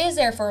 stays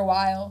there for a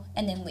while,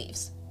 and then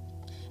leaves.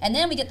 And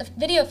then we get the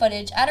video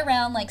footage at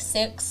around, like,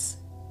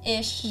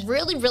 6-ish.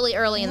 Really, really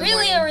early in the morning.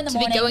 Really early in the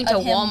morning to be going to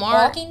of him Walmart.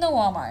 walking to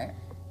Walmart.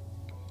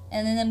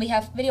 And then we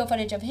have video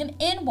footage of him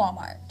in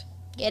Walmart.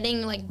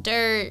 Getting, like,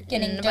 dirt.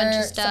 Getting and a dirt, bunch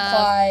of stuff.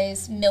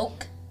 supplies,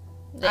 milk.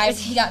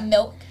 He got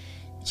milk.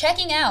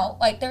 Checking out.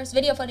 Like, there's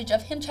video footage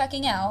of him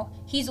checking out.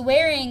 He's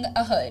wearing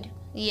a hood.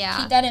 Yeah.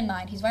 Keep that in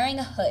mind. He's wearing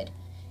a hood.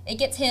 It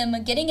gets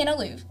him getting in a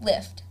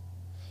lift.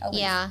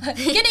 Yeah.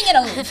 Getting in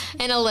a lift.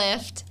 In a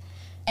lift.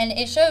 And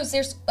it shows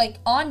there's, like,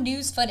 on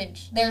news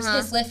footage, there's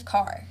his lift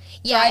car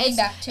driving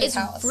back to his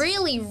house. It's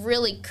really,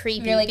 really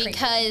creepy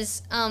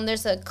because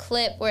there's a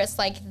clip where it's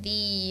like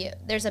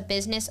there's a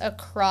business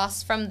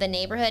across from the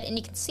neighborhood, and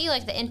you can see,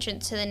 like, the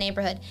entrance to the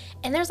neighborhood,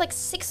 and there's, like,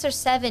 6 or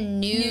 7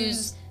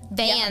 news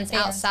vans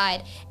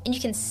outside, and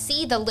you can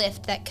see the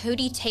lift that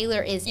Cody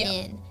Taylor is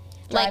in.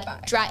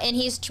 And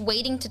he's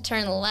waiting to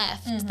turn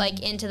left, like,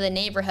 into the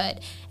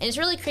neighborhood. And it's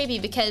really creepy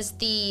because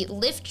the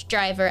Lyft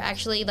driver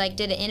actually, like,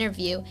 did an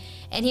interview,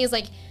 and he was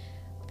like,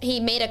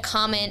 he made a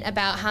comment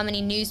about how many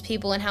news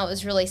people and how it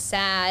was really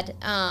sad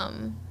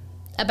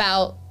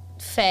about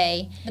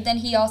Faye. But then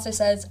he also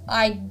says,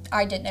 I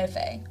didn't know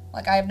Faye.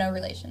 Like, I have no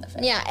relation to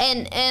Faye. Yeah,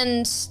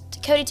 and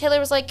Cody Taylor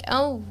was like,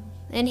 oh,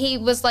 and he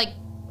was, like,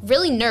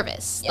 really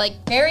nervous. Yeah,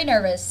 like, very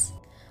nervous.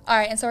 All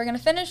right, and so we're going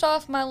to finish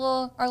off our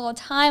little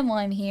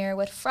timeline here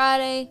with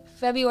Friday,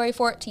 February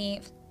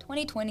 14th,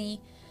 2020,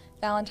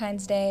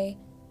 Valentine's Day.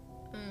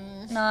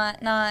 Not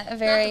a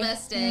very the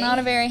best day. Not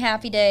a very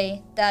happy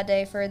day that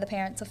day for the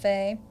parents of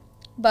Faye.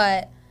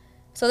 But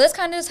so this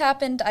kind of just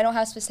happened. I don't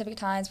have specific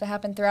times, but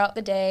happened throughout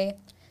the day.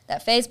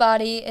 That Faye's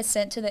body is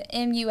sent to the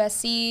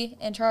MUSC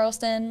in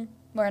Charleston,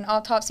 where an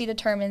autopsy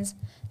determines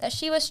that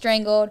she was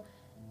strangled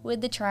with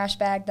the trash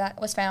bag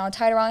that was found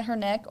tied around her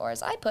neck, or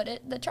as I put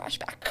it, the trash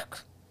bag.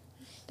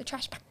 The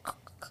trash bag.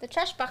 The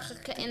trash bag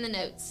in the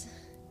notes.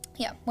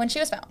 Yeah, when she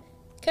was found.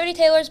 Cody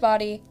Taylor's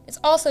body is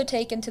also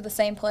taken to the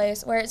same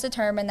place where it's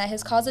determined that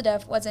his cause of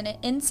death was an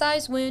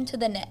incised wound to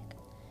the neck.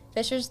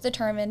 Fishers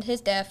determined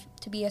his death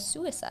to be a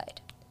suicide.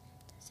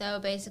 So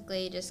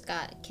basically just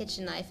got a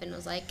kitchen knife and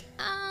was like,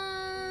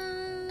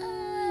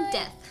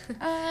 death.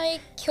 I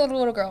killed a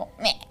little girl.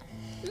 Meh.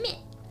 Meh.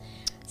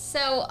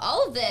 So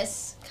all of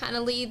this kind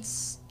of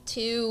leads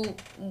to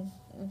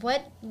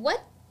what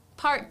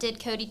part did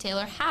Cody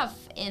Taylor have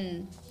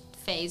in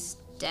Faye's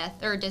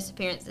death or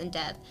disappearance and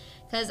death?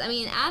 Because, I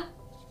mean,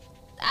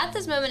 at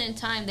this moment in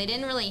time, they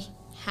didn't really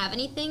have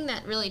anything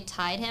that really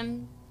tied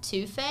him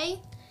to Faye.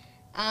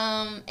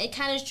 It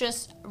kind of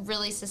just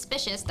really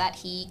suspicious that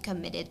he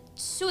committed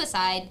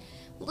suicide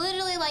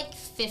literally like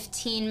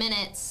 15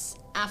 minutes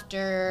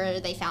after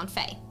they found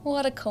Faye.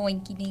 What a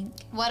coinky-dink.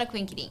 What a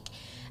quinky-dink.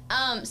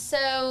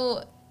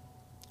 So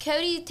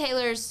Cody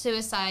Taylor's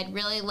suicide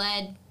really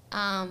led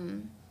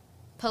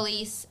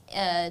police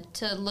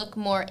to look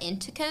more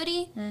into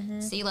Cody.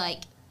 See,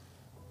 like,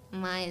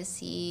 why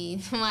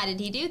did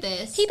he do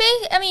this?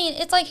 I mean,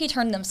 it's like he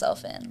turned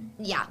himself in.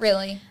 Yeah.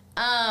 Really.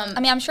 I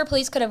mean, I'm sure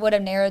police would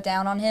have narrowed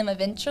down on him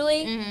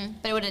eventually.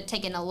 But it would have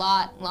taken a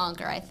lot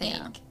longer, I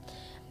think.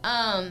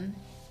 Yeah.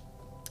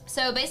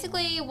 So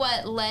basically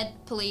what led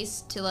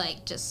police to,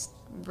 like, just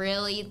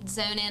really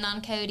zone in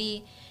on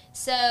Cody.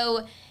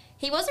 So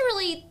he wasn't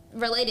really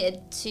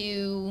related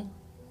to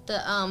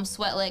the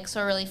Sweatlicks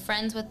or really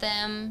friends with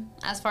them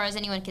as far as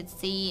anyone could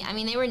see. I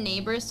mean, they were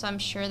neighbors, so I'm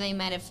sure they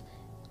might have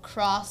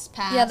crossed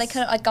paths. Yeah, they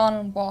could have, like,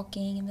 gone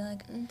walking and be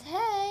like,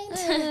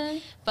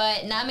 hey.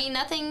 But, I mean,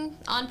 nothing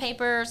on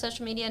paper or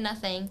social media,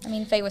 nothing. I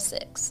mean, Faye was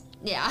 6.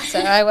 Yeah.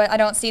 So I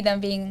don't see them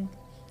being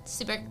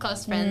super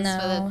close friends with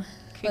a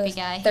creepy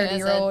guy.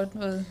 30-year-old.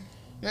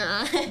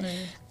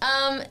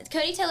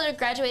 Cody Taylor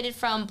graduated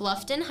from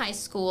Bluffton High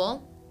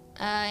School,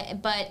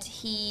 but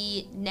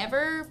he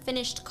never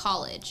finished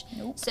college.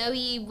 Nope. So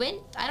he went,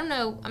 I'm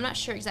not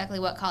sure exactly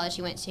what college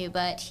he went to,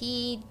 but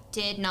he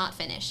did not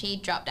finish. He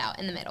dropped out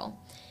in the middle.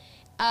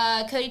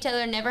 Cody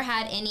Taylor never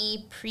had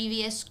any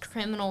previous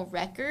criminal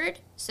record,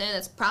 so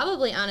that's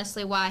probably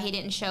honestly why he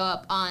didn't show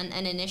up on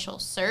an initial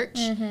search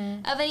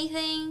of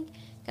anything,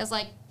 because,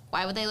 like,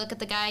 why would they look at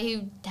the guy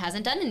who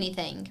hasn't done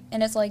anything?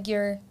 And it's like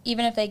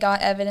even if they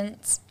got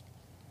evidence,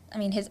 I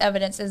mean, his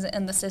evidence isn't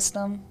in the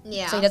system.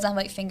 Yeah. So he doesn't have,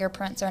 like,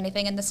 fingerprints or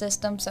anything in the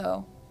system,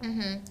 so.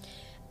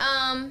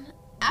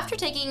 After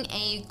taking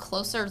a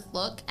closer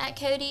look at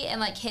Cody and,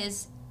 like,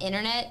 his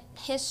internet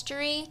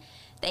history,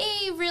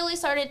 they really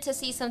started to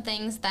see some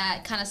things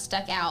that kind of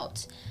stuck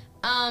out.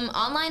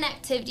 Online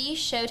activity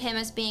showed him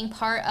as being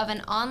part of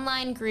an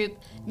online group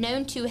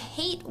known to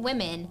hate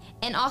women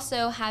and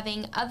also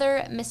having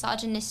other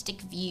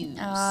misogynistic views.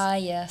 Ah,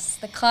 yes.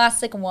 The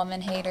classic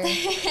woman hater.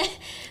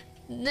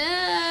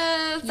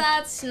 No,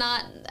 that's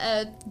not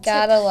a...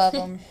 Gotta love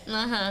him.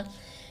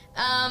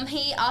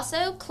 He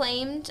also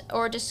claimed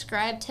or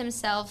described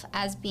himself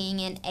as being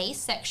an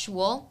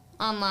asexual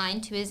online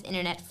to his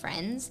internet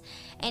friends,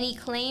 and he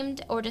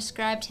claimed or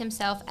described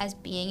himself as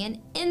being an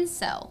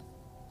incel.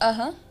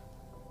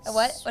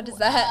 What? What is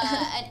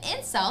that? An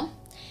incel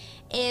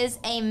is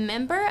a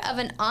member of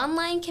an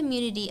online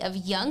community of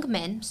young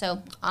men,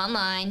 so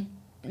online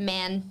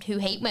men who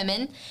hate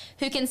women,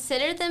 who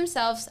consider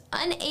themselves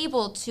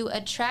unable to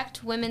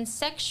attract women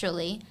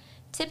sexually,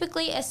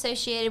 typically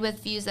associated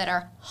with views that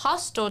are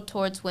hostile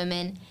towards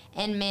women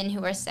and men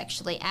who are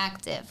sexually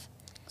active.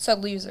 So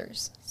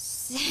losers.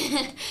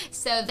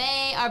 So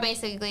they are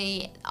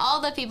basically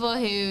all the people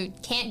who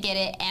can't get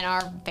it and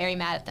are very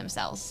mad at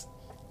themselves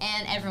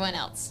and everyone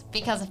else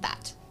because of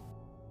that.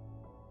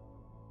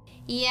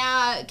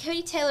 Yeah,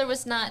 Cody Taylor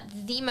was not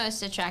the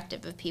most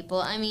attractive of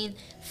people. I mean,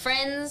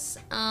 friends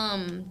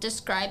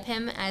describe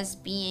him as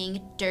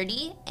being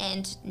dirty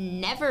and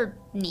never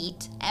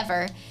neat,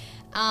 ever.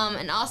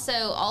 And also,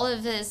 all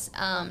of his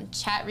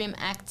chat room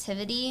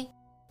activity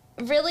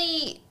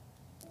really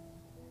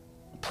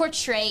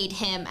portrayed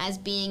him as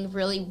being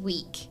really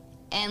weak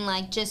and,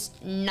 like,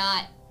 just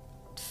not,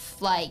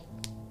 like,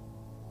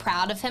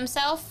 proud of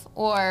himself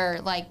or,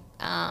 like,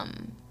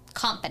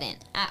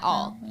 confident at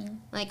all.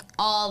 Like,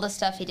 all the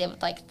stuff he did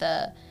with, like,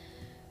 the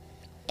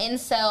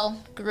incel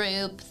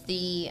group,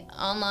 the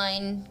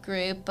online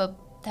group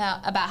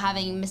about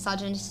having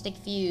misogynistic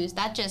views,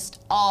 that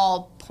just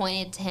all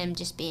pointed to him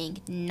just being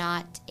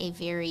not a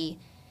very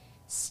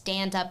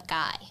stand-up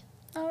guy.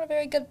 Not a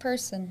very good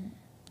person.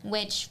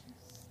 Which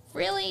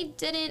really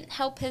didn't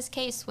help his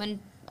case when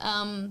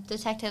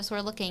detectives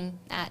were looking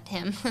at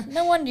him.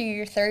 No wonder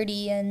you're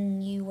 30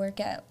 and you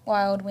work at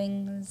Wild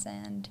Wings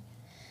and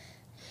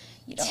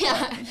you don't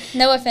Yeah.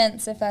 No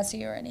offense if that's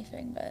you or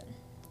anything,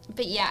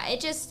 But yeah, it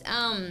just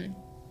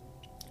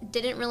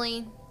didn't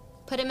really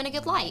put him in a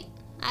good light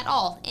at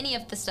all, any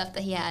of the stuff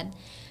that he had.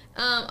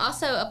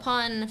 Also,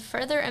 upon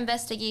further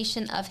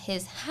investigation of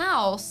his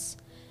house,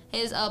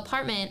 his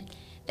apartment,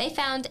 they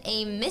found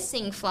a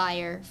missing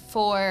flyer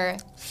for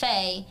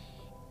Faye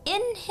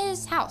in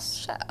his house.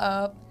 Shut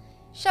up.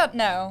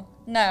 No.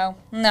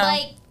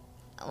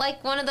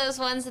 Like one of those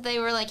ones that they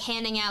were, like,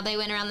 handing out. They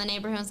went around the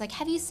neighborhood and was like,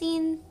 have you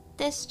seen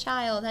this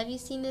child? Have you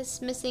seen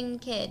this missing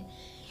kid?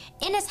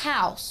 In his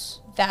house.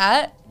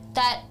 That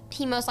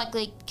he most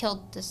likely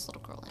killed this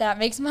little girl in. That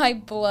makes my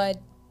blood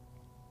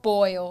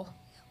boil.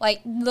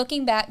 Like,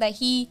 looking back that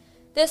she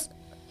was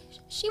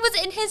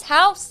in his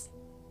house.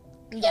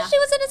 Yeah. She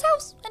was in his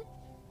house. And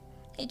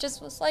he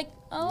just was like,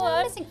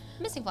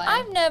 Missing flyer.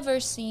 I've never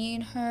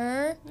seen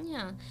her.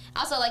 Yeah. I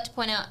also like to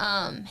point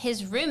out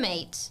his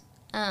roommate,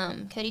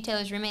 Cody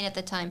Taylor's roommate at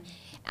the time,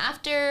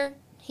 after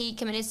he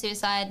committed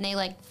suicide and they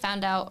like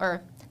found out,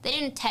 or they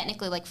didn't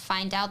technically like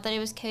find out that it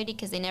was Cody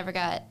because they never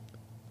got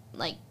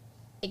like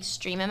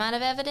extreme amount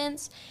of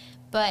evidence,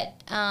 but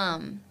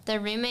the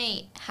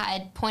roommate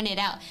had pointed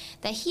out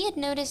that he had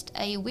noticed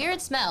a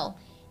weird smell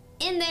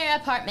in their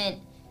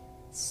apartment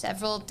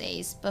several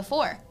days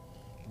before.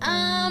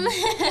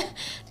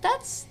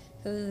 That's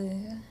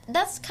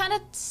kind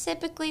of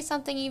typically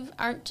something you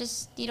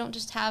don't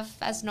just have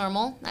as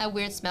normal, a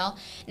weird smell.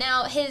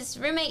 Now, his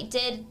roommate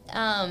did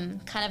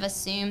kind of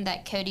assume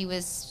that Cody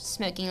was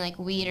smoking like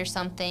weed or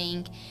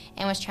something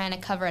and was trying to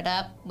cover it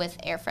up with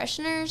air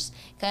fresheners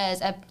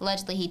because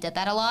allegedly he did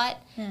that a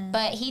lot.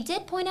 But he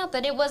did point out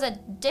that it was a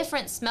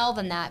different smell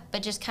than that,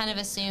 but just kind of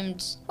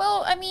assumed.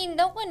 Well, I mean,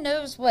 no one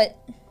knows what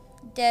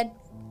dead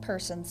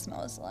person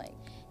smells like.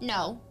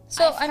 No.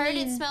 So I've heard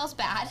it smells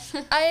bad.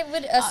 I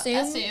would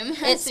assume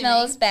it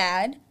smells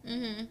bad.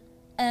 Mm-hmm.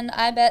 And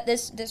I bet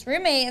this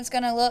roommate is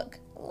going to look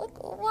a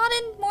lot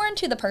more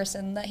into the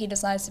person that he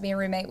decides to be a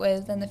roommate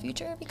with in the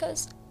future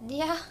because...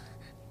 Yeah.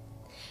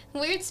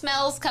 Weird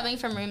smells coming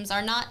from rooms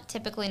are not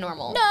typically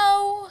normal.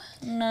 No.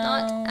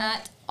 Not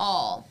at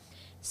all.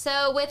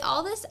 So with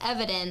all this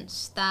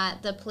evidence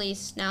that the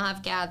police now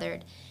have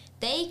gathered,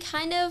 they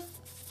kind of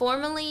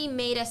formally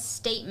made a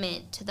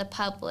statement to the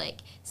public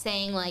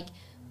saying, like,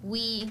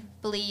 we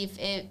believe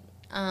it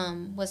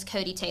was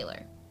Cody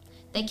Taylor.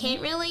 They can't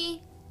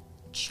really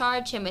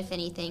charge him with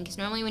anything because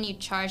normally when you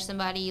charge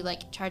somebody, you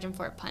like charge him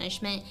for a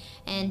punishment,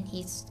 and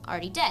he's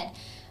already dead.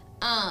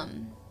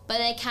 But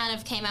they kind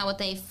of came out with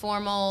a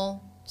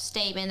formal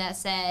statement that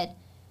said,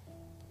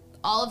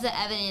 all of the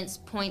evidence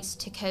points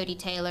to Cody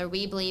Taylor.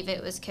 We believe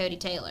it was Cody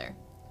Taylor.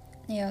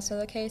 Yeah, so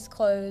the case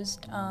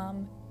closed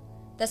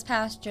this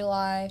past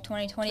July of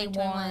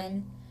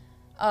 2021.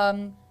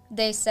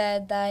 They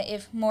said that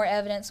if more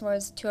evidence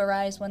was to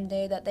arise one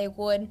day, that they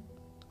would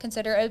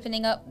consider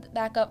opening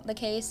back up the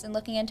case and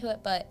looking into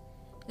it, but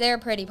they're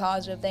pretty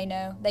positive they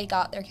know they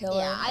got their killer.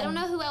 Yeah, I don't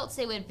know who else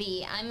it would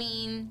be. I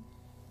mean,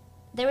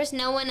 there was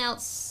no one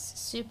else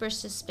super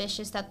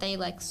suspicious that they,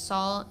 like,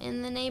 saw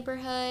in the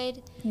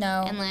neighborhood.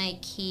 No. And,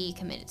 like, he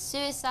committed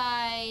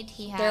suicide.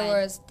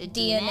 There was the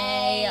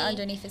DNA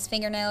underneath his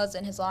fingernails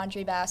in his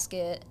laundry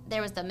basket.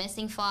 There was the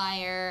missing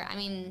flyer. I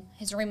mean...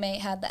 His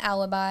roommate had the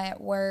alibi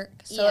at work.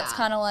 So yeah. It's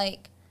kind of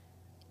like,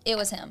 it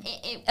was him.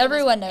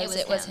 Everyone knows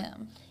it was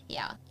him.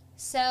 Yeah.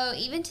 So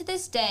even to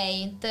this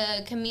day,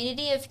 the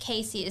community of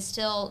Casey is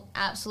still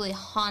absolutely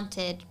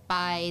haunted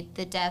by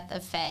the death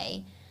of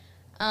Faye.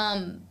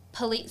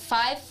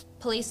 5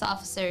 police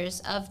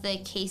officers of the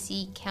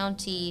Casey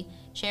County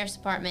Sheriff's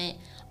Department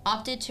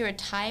opted to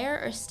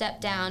retire or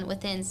step down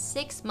within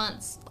 6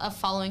 months of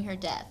following her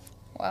death.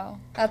 Wow,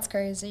 that's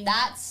crazy.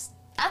 That's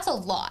a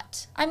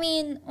lot. I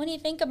mean, when you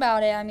think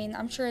about it, I mean,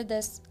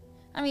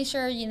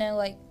 sure, you know,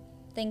 like,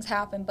 things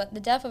happen, but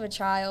the death of a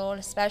child,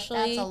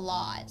 especially... That's a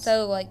lot.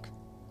 So, like,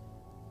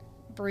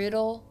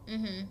 brutal.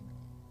 Mm-hmm.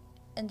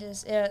 And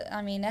just, it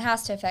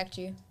has to affect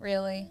you,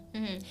 really.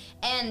 Mm-hmm.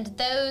 And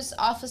those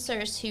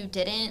officers who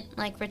didn't,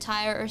 like,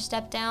 retire or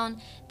step down,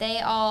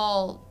 they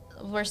all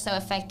were so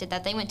affected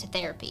that they went to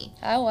therapy.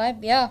 Oh,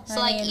 yeah.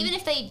 So, even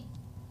if they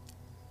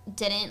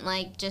didn't,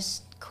 like,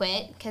 just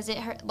quit because it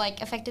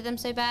affected them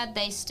so bad,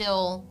 they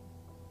still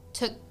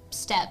took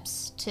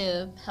steps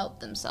to help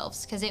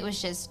themselves because it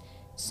was just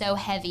so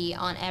heavy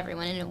on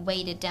everyone and it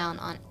weighted down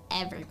on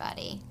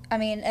everybody. I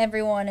mean,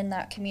 everyone in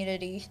that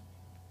community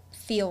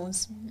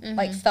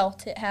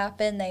felt it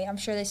happen. I'm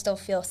sure they still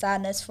feel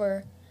sadness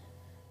for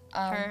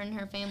her and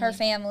her family. Her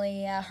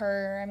family, yeah,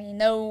 her. I mean,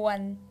 no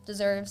one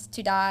deserves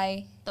to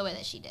die the way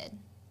that she did.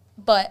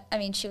 But I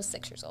mean, she was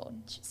 6 years old.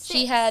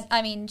 She had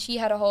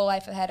a whole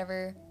life ahead of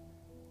her,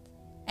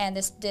 and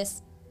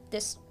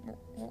this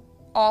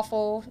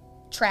awful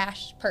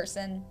trash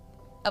person,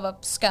 of a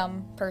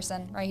scum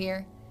person right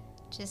here,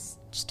 just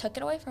took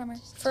it away from her.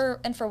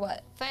 For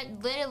what? For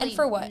literally and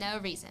for what? No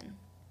reason.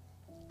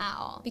 At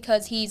all.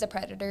 Because he's a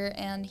predator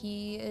and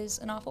he is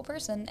an awful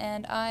person,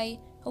 and I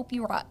hope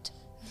you rot.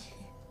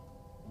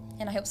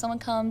 And I hope someone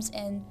comes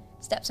and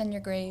steps on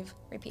your grave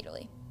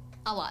repeatedly.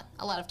 A lot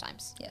of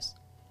times. Yes.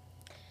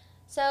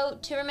 So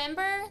to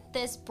remember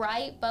this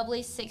bright,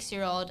 bubbly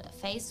 6-year-old,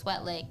 Faye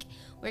Swetlick,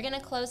 we're going to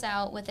close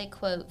out with a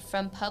quote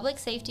from Public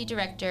Safety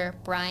Director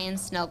Brian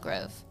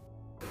Snellgrove.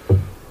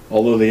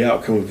 Although the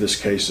outcome of this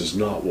case is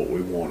not what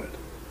we wanted,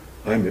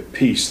 I am at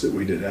peace that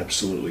we did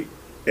absolutely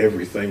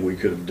everything we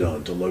could have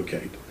done to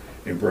locate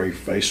and bring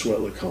Faye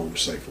Swetlick home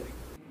safely.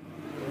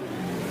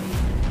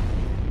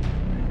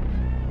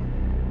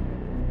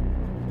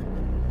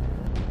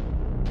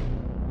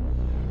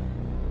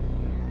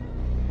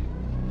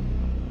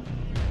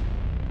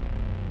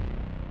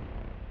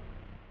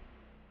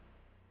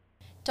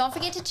 Don't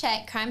forget to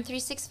check Crime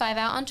 365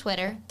 out on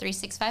Twitter,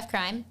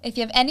 365crime. If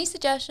you have any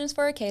suggestions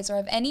for a case or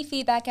have any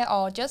feedback at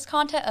all, just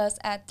contact us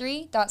at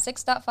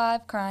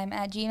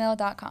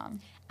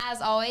 3.6.5crime@gmail.com.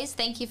 As always,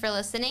 thank you for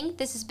listening.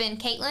 This has been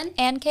Caitlin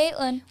And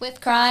Caitlin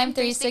with Crime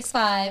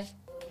 365.